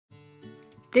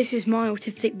This is my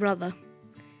autistic brother.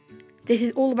 This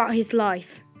is all about his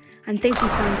life and things he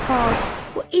finds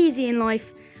hard or easy in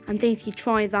life and things he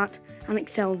tries at and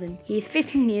excels in. He is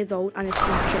 15 years old and is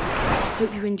called Jake.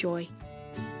 Hope you enjoy.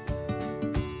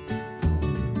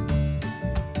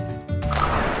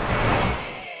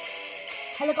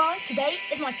 Hello guys, today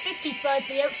is my 53rd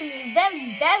video. It's going to be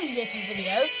a very different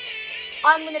video.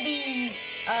 I'm going to be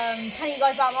telling you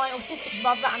guys about my autistic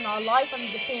brother and our life. I'm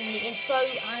just seeing the intro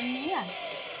and yeah.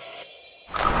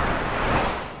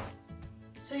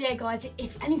 So yeah guys,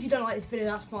 if any of you don't like this video,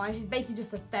 that's fine. It's basically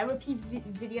just a therapy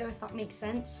video, if that makes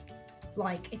sense.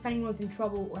 Like, if anyone's in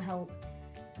trouble or help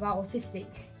about autistic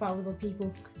brothers or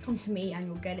people, come to me and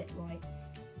you'll get it right.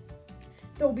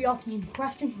 So we'll be asking him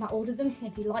questions about autism,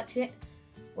 if he likes it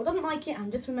or doesn't like it.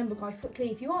 And just remember guys, quickly,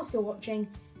 if you are still watching,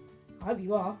 I hope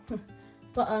you are,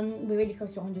 but we're really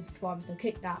close to 100 subscribers, so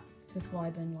click that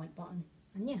subscribe and like button,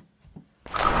 and yeah.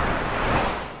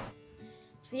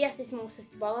 So yes, this is my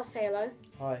autistic brother. Say hello.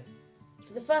 Hi.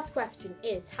 So the first question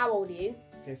is, how old are you?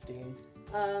 15.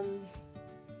 I don't know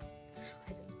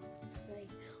what to say.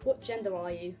 What gender are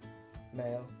you?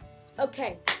 Male.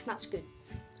 Okay, that's good.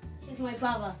 Here's my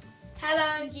brother. Hello,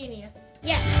 I'm Junior.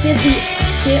 Yeah.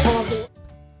 Here are the.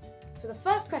 So the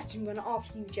first question I'm going to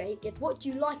ask you, Jake, is what do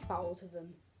you like about autism?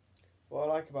 What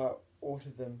I like about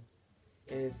autism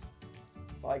is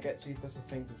that I get to do special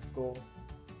things at school,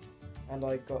 and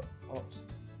I got a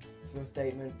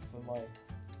statement for my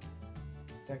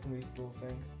secondary school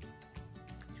thing.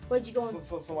 Where'd you go on?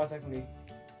 For my secondary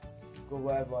school,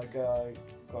 wherever I go, I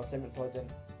got a statement, so I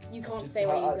didn't. You can't say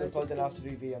where you go to So I didn't school. have to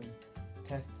do the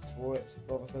tests for it.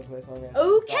 What was supposed to place on it.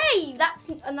 Okay, that's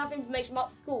enough information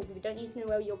about school. We don't need to know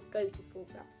where you'll go to school.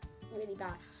 That's really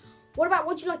bad. What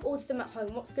do you like autism at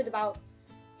home? What's good about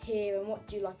here, and what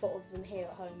do you like about autism here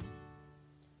at home?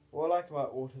 What I like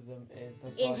about autism is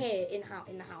that In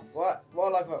the house. What I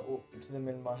like about autism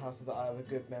in my house is that I have a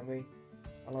good memory,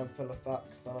 and I'm full of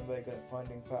facts, and I'm very good at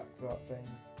finding facts about things.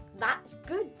 That's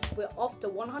good. We're off to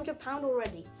 £100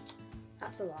 already.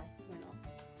 That's a lie. We're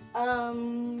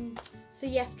not. So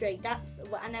yes, Drake. That's.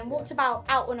 And then what's about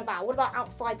out and about? What about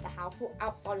outside the house? What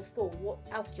outside of school? What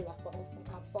else do you like about autism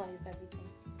outside of everything?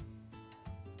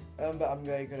 But I'm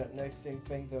very good at noticing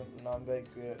things, and I'm very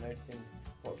good at noticing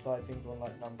what side things on,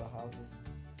 like number houses.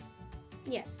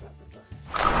 Yes, that's the first.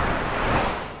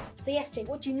 So yes, Jake,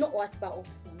 what do you not like about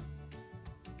autism?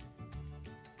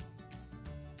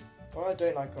 What I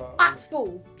don't like about At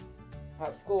school.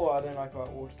 At school, what I don't like about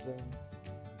autism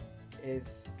is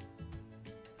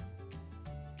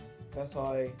that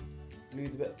I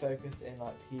lose a bit of focus in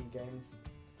like PE games,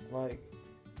 and I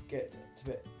get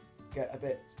a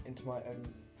bit into my own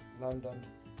land and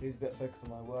lose a bit of focus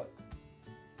on my work.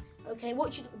 Okay,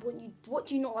 what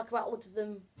do you not like about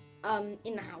autism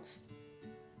in the house?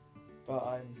 But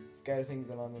I'm scared of things,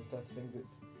 and I'm obsessed with things which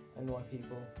annoy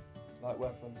people, like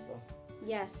weather and stuff.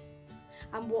 Yes.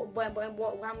 And what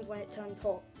happens when it turns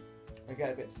hot? I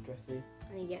get a bit stressy.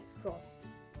 And he gets cross.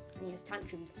 And he has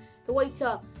tantrums. The way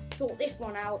to sort this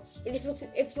one out is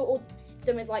if your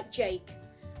autism is like Jake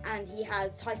and he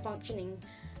has high functioning,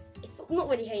 it's not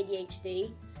really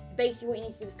ADHD. Basically what you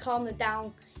need to do is calm them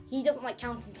down. He doesn't like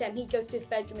counting to 10. He goes to his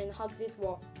bedroom and hugs his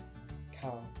what?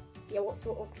 Cow. Yeah, what's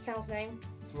the cow's name?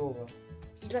 Flora.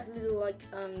 She's like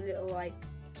a little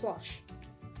plush.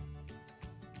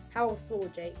 How old's Flora,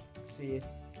 Jake? She is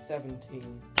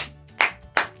 17.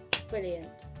 Brilliant.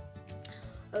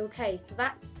 Okay, so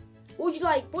that's what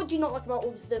do you not like about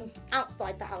autism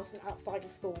outside the house and outside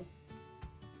of school?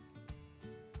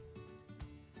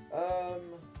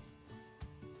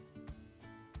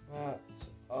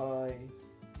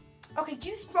 Okay, do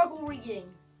you struggle reading?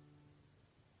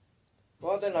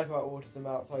 What I don't like about autism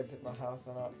outside my house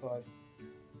and outside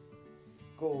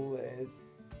school is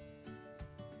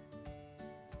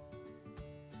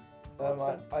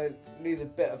I lose a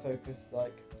bit of focus,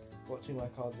 like watching my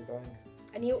cards are going.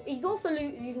 And he's also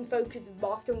losing focus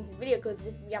whilst going the video because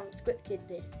we haven't scripted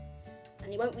this,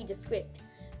 and he won't read the script.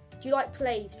 Do you like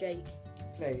plays, Jake?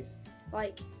 Plays?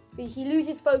 Like, he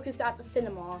loses focus at the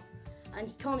cinema, and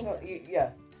he can't.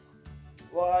 Yeah.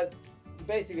 Well,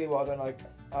 basically what I don't like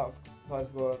outside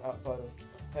school and outside of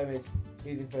home is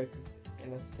losing focus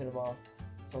in a cinema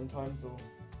sometimes, or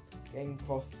getting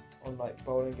cross on like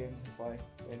bowling games if I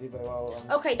don't do very well.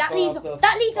 Okay, that leads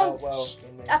on.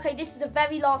 Okay, this is the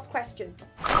very last question.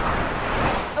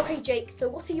 Okay, Jake. So,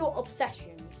 what are your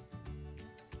obsessions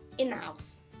in the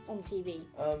house on TV?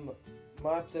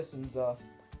 My obsessions are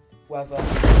weather,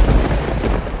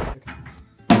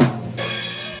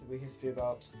 the history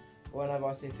about whenever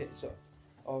I see a picture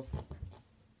of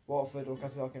Watford or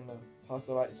Castle Rock in the Plus,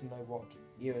 I like to know what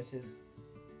year it is.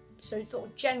 So sort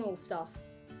of general stuff.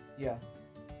 Yeah.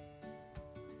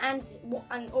 And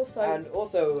also. And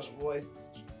also, what is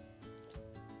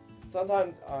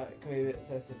sometimes it can be a bit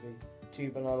excessively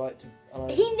too, but I like to.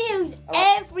 He knows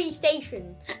every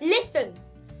station. Listen.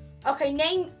 Okay,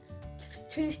 name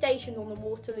 2 stations on the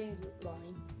Waterloo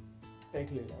line.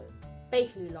 Bakerloo line,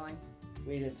 Bakerloo line.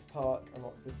 Regent's Park, and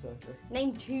Oxford Circus.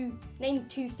 Name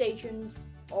two stations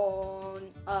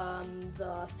on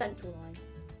the Central line.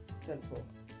 Central.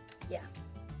 Yeah.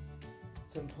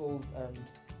 St Paul's and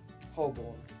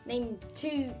Holborn. Name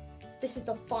 2. This is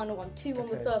the final one. 2 on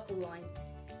the Okay. Circle line.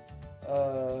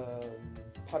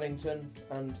 Paddington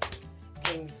and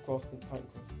King's Cross and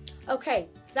Pancras. Okay,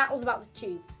 so that was about the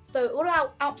tube. So what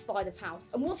about outside of house?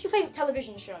 And what's your favourite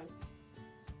television show?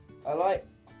 I like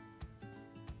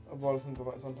Wallace and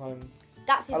Gromit sometimes.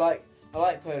 That's his... I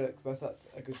like Pollux, but that's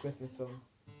a good Christmas film.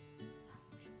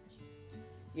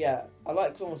 Yeah, I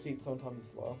like Claw and Sheep sometimes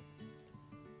as well.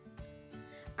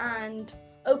 And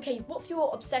okay, what's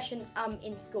your obsession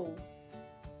in school?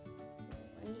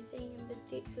 Anything in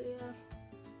particular?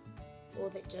 Or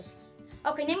is it just...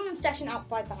 Okay, name an obsession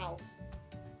outside the house.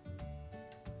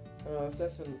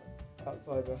 Obsession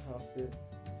outside the house is...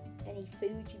 Any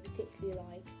food you particularly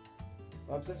like?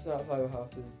 My obsession outside the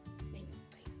house is... Name your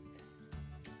favourite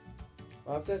food.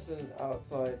 My obsession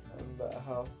outside the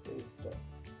house is...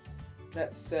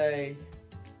 let's say...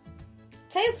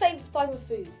 Tell your favourite type of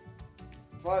food.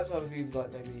 Five type of foods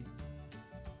like maybe...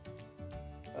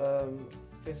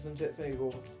 fish and chips, maybe,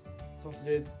 or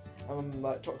sausages. And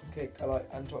like chocolate cake I like,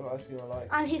 and chocolate ice cream I like.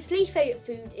 And his least favourite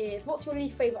food is... What's your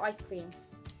least favourite ice cream?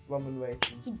 Rum and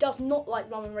raisin. He does not like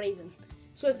rum and raisin.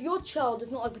 So if your child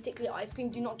does not like particular ice cream,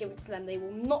 do not give it to them. They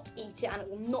will not eat it and it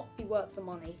will not be worth the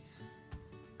money.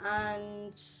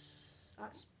 And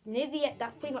that's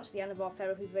that's pretty much the end of our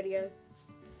therapy video.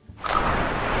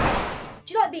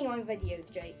 Do you like being on videos,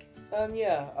 Jake?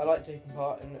 Yeah, I like taking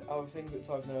part in other things which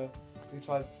I've never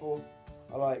tried before.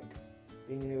 I like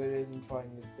being in new videos and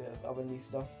trying a bit of other new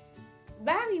stuff.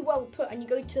 Very well put. And you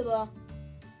go to the...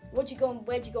 Where'd you go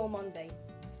on Monday?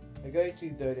 I go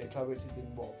to Zodiac Club, which is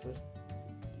in Watford.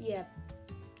 Yeah,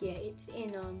 it's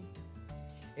in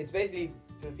It's basically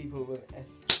for people with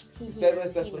he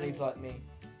special needs like me.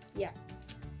 Yeah.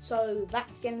 So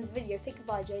that's the end of the video. Say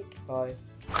goodbye, Jake. Bye.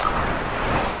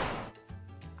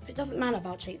 It doesn't matter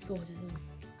about Jake's autism.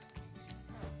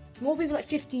 More people like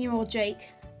 15-year-old Jake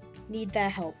need their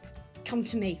help. Come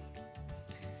to me.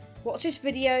 Watch this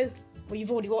video, well,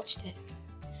 you've already watched it,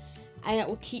 and it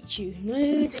will teach you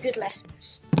loads of good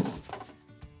lessons.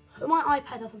 Hope my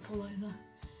iPad doesn't fall over,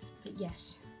 but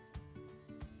yes.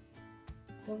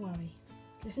 Don't worry.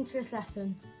 Listen to this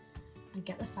lesson and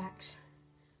get the facts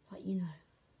like you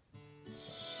know.